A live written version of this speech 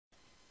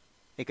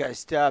Hey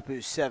guys,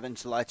 Dabu 7,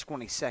 July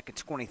 22nd,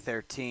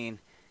 2013.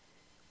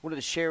 Wanted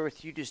to share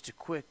with you just a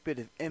quick bit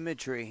of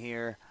imagery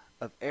here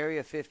of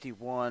Area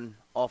 51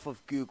 off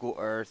of Google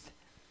Earth.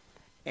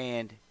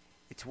 And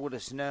it's what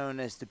is known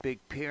as the Big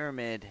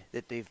Pyramid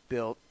that they've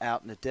built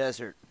out in the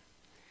desert.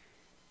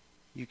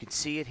 You can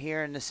see it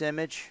here in this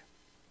image.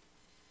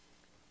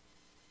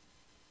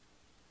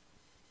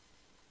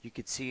 You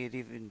can see it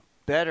even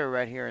better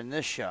right here in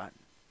this shot.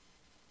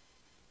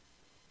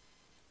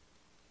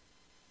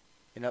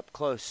 And up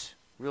close,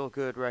 real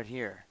good right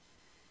here.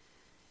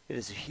 It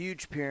is a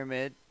huge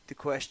pyramid. The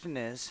question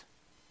is,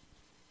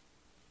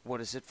 what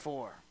is it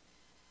for?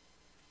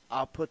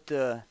 I'll put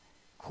the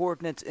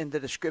coordinates in the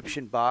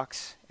description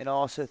box, and I'll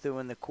also throw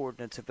in the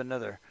coordinates of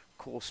another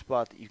cool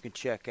spot that you can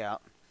check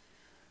out.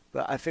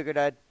 But I figured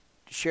I'd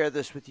share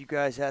this with you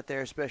guys out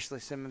there, especially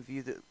some of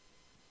you that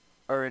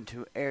are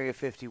into Area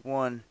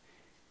 51.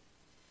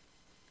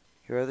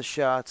 Here are the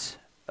shots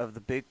of the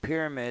big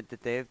pyramid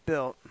that they have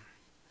built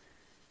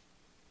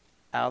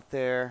out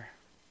there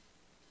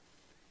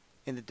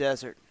in the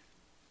desert.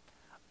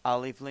 I'll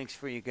leave links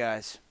for you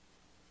guys.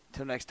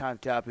 Till next time,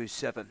 Dabu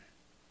 7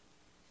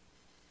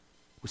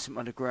 with some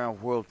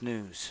underground world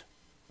news.